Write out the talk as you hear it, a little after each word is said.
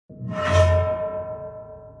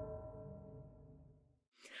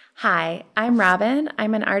Hi, I'm Robin.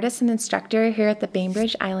 I'm an artist and instructor here at the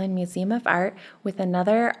Bainbridge Island Museum of Art with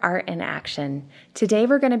another Art in Action. Today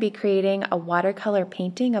we're going to be creating a watercolor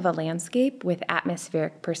painting of a landscape with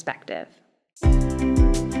atmospheric perspective.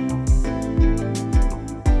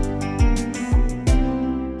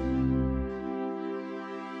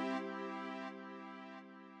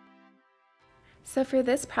 So for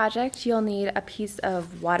this project, you'll need a piece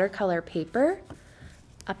of watercolor paper,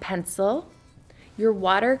 a pencil, your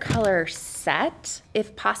watercolor set.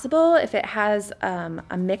 If possible, if it has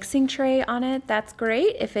a mixing tray on it, that's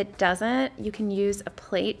great. If it doesn't, you can use a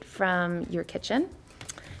plate from your kitchen.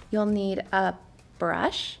 You'll need a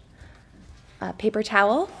brush, a paper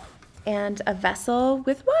towel, and a vessel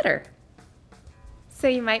with water. So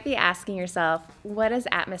you might be asking yourself, what is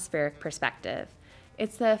atmospheric perspective?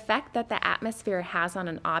 It's the effect that the atmosphere has on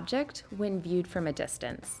an object when viewed from a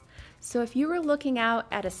distance. So if you were looking out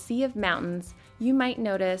at a sea of mountains, you might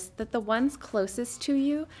notice that the ones closest to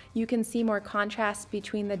you, you can see more contrast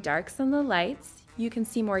between the darks and the lights, you can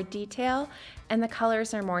see more detail, and the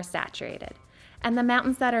colors are more saturated. And the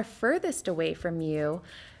mountains that are furthest away from you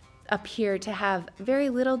appear to have very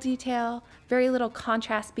little detail, very little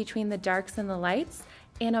contrast between the darks and the lights,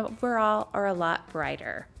 and overall are a lot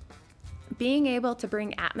brighter. Being able to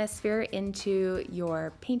bring atmosphere into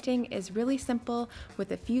your painting is really simple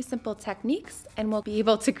with a few simple techniques, and we'll be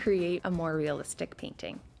able to create a more realistic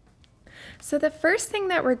painting. So the first thing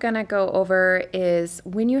that we're going to go over is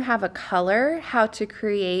when you have a color, how to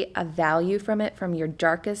create a value from it, from your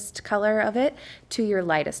darkest color of it to your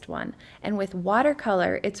lightest one. And with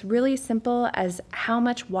watercolor, it's really simple as how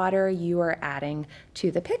much water you are adding to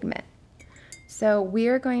the pigment. So we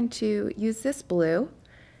are going to use this blue.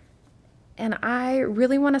 And I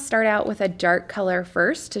really want to start out with a dark color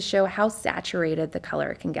first to show how saturated the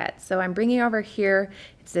color can get. So I'm bringing over here,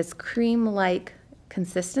 it's this cream-like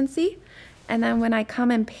consistency. And then when I come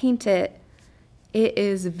and paint it, it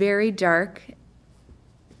is very dark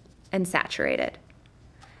and saturated.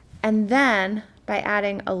 And then by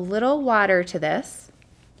adding a little water to this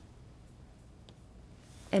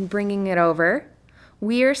and bringing it over,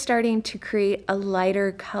 we are starting to create a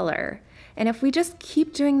lighter color. And if we just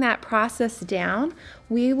keep doing that process down,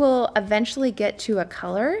 we will eventually get to a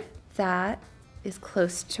color that is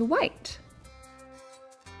close to white.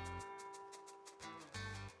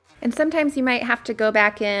 And sometimes you might have to go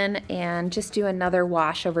back in and just do another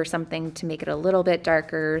wash over something to make it a little bit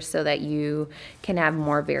darker so that you can have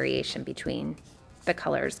more variation between the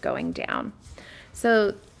colors going down.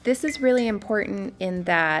 So this is really important in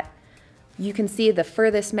that you can see the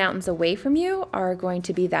furthest mountains away from you are going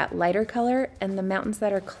to be that lighter color, and the mountains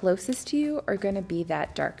that are closest to you are going to be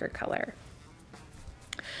that darker color.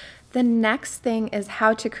 The next thing is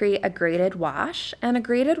how to create a graded wash, and a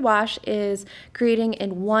graded wash is creating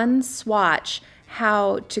in one swatch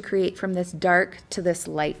how to create from this dark to this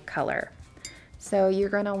light color. So you're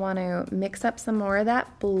going to want to mix up some more of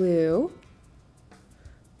that blue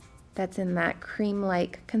that's in that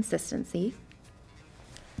cream-like consistency,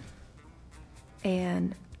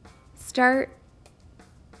 and start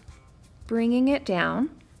bringing it down.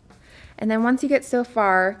 And then once you get so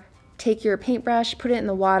far, take your paintbrush, put it in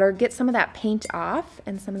the water, get some of that paint off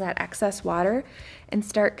and some of that excess water, and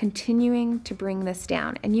start continuing to bring this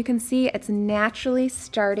down. And you can see it's naturally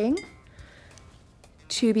starting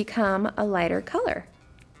to become a lighter color.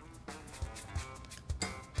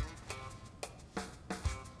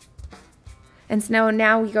 And so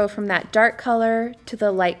now we go from that dark color to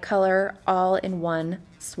the light color all in one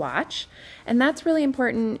swatch. And that's really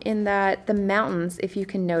important in that the mountains, if you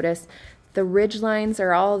can notice, the ridge lines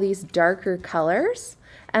are all these darker colors,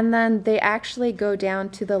 and then they actually go down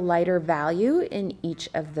to the lighter value in each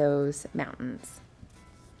of those mountains.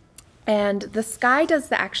 And the sky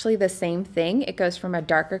does actually the same thing. It goes from a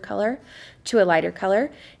darker color to a lighter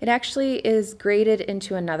color. It actually is graded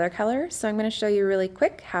into another color. So I'm going to show you really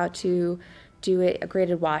quick how to do a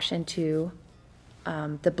graded wash into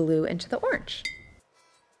the blue into the orange.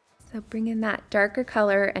 So bring in that darker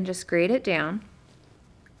color and just grade it down.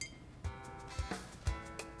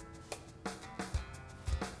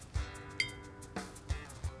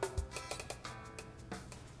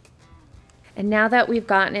 And now that we've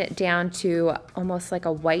gotten it down to almost like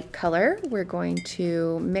a white color, we're going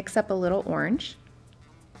to mix up a little orange.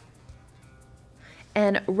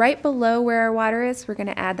 And right below where our water is, we're going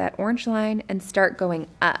to add that orange line and start going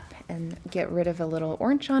up and get rid of a little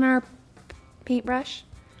orange on our paintbrush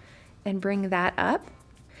and bring that up.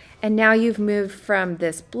 And now you've moved from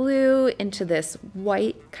this blue into this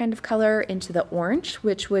white kind of color into the orange,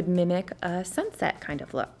 which would mimic a sunset kind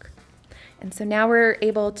of look. And so now we're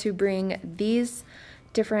able to bring these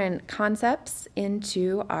different concepts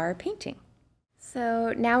into our painting.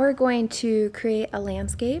 So now we're going to create a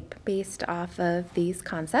landscape based off of these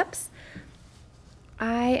concepts.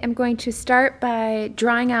 I am going to start by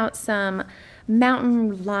drawing out some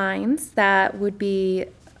mountain lines that would be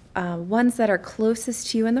ones that are closest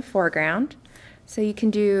to you in the foreground. So you can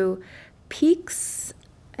do peaks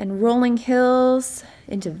and rolling hills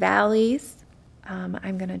into valleys.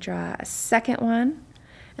 I'm going to draw a second one.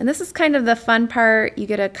 And this is kind of the fun part. You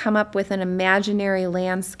get to come up with an imaginary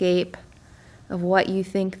landscape of what you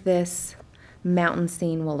think this mountain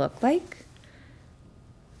scene will look like.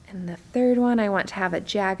 And the third one, I want to have a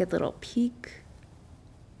jagged little peak.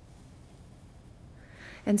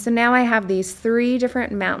 And so now I have these 3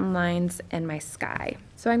 different mountain lines in my sky.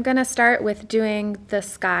 So I'm going to start with doing the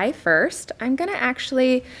sky first. I'm going to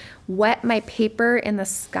actually wet my paper in the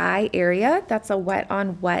sky area. That's a wet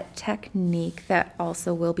on wet technique that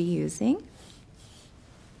also we'll be using.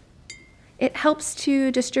 It helps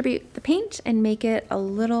to distribute the paint and make it a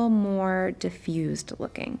little more diffused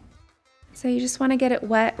looking. So you just want to get it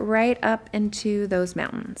wet right up into those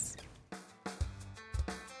mountains.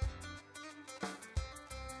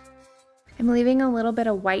 I'm leaving a little bit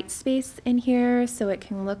of white space in here so it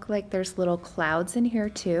can look like there's little clouds in here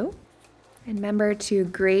too. And remember to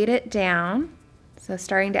grade it down. So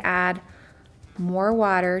starting to add more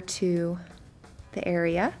water to the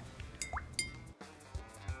area.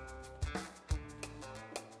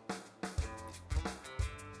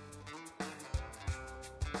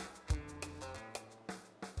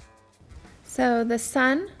 So the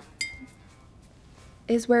sun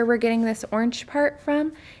is where we're getting this orange part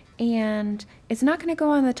from, and it's not going to go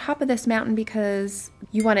on the top of this mountain because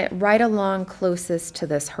you want it right along closest to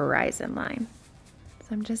this horizon line. So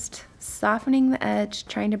I'm just softening the edge,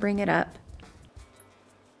 trying to bring it up.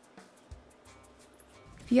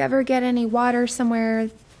 If you ever get any water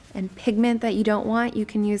somewhere and pigment that you don't want, you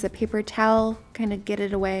can use a paper towel, kind of get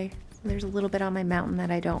it away. So there's a little bit on my mountain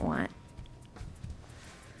that I don't want.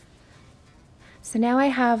 So now I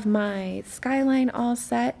have my skyline all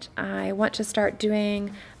set. I want to start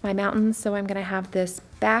doing my mountains, so I'm going to have this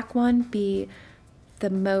back one be the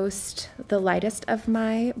lightest of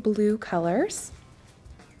my blue colors.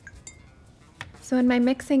 So in my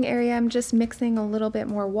mixing area, I'm just mixing a little bit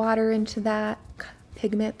more water into that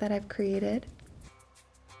pigment that I've created.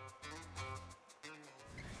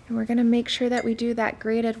 And we're going to make sure that we do that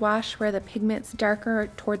graded wash where the pigment's darker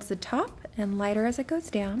towards the top and lighter as it goes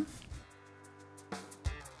down.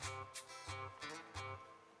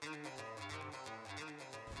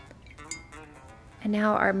 And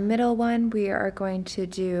now our middle one, we are going to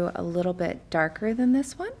do a little bit darker than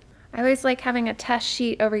this one. I always like having a test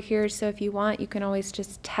sheet over here, so if you want, you can always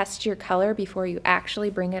just test your color before you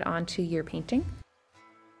actually bring it onto your painting.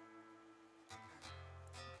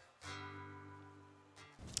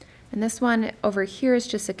 And this one over here is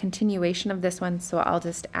just a continuation of this one, so I'll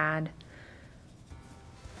just add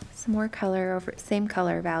some more color over same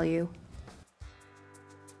color value.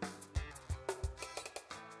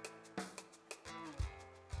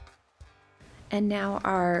 And now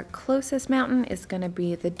our closest mountain is going to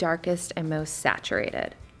be the darkest and most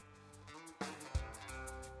saturated.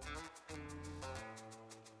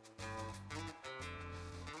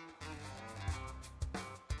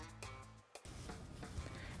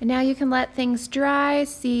 And now you can let things dry,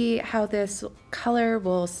 see how this color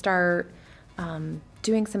will start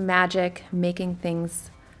doing some magic, making things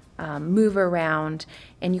move around,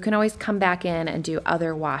 and you can always come back in and do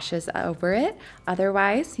other washes over it.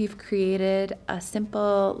 Otherwise, you've created a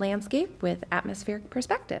simple landscape with atmospheric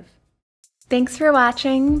perspective. Thanks for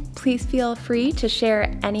watching. Please feel free to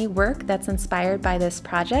share any work that's inspired by this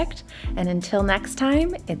project. And until next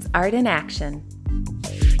time, it's art in action.